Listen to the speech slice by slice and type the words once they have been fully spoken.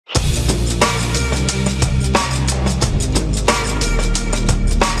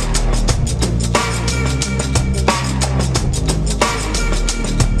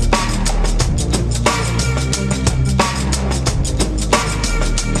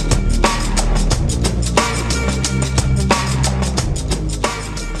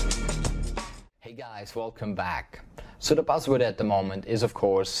guys, welcome back. So the buzzword at the moment is of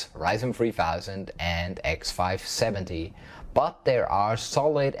course Ryzen 3000 and X570, but there are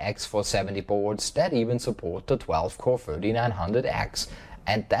solid X470 boards that even support the 12-core 3900X,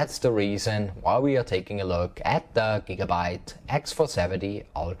 and that's the reason why we are taking a look at the Gigabyte X470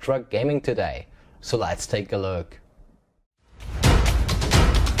 Ultra Gaming today. So let's take a look.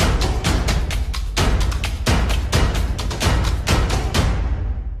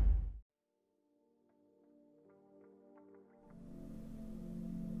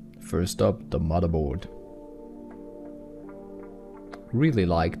 First up, the motherboard. Really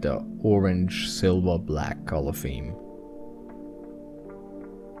like the orange, silver, black color theme.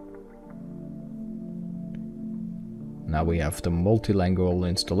 Now we have the multilingual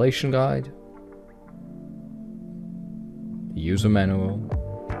installation guide, the user manual,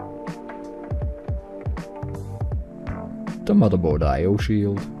 the motherboard I/O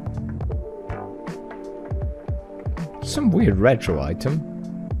shield, some weird retro item,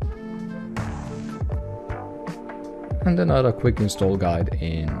 and another quick install guide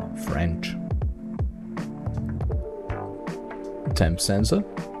in French. Temp sensor,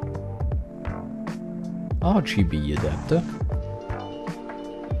 RGB adapter,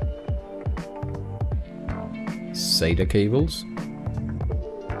 SATA cables,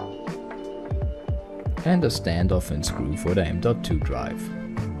 and a standoff and screw for the M.2 drive.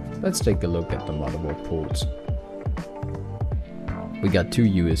 Let's take a look at the motherboard ports. We got two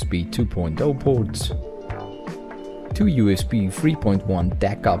USB 2.0 ports, two USB 3.1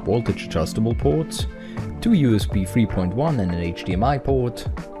 DAC-up voltage adjustable ports, two USB 3.1 and an HDMI port,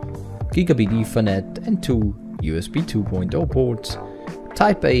 Gigabit Ethernet and two USB 2.0 ports,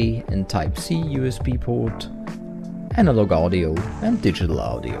 Type A and Type C USB port, analog audio and digital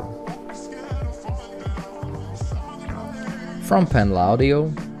audio. Front panel audio,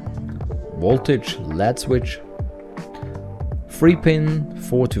 voltage LED switch, 3-pin,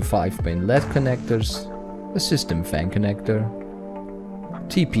 4 to 5-pin LED connectors, a system fan connector,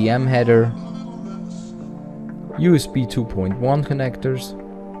 TPM header, USB 2.1 connectors,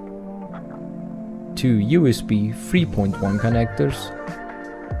 two USB 3.1 connectors,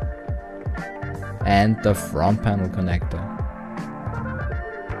 and the front panel connector.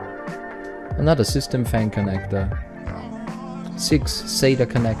 Another system fan connector, 6 SATA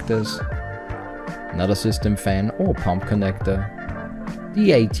connectors, another system fan or pump connector, the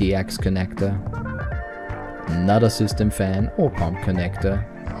ATX connector, another system fan or pump connector,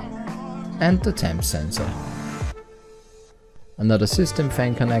 and the temp sensor. Another system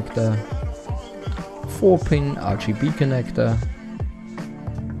fan connector, 4-pin RGB connector,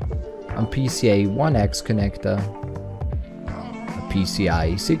 a PCIe 1X connector, a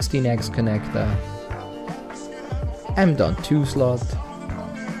PCIe 16X connector, M.2 slot,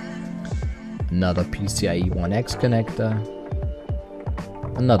 another PCIe 1X connector,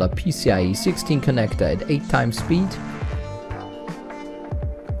 another PCIe 16 connector at 8 times speed,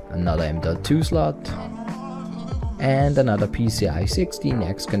 another M.2 slot, and another PCIe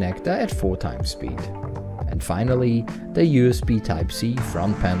 16X connector at 4 times speed. And finally, the USB Type-C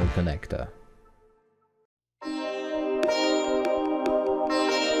front panel connector.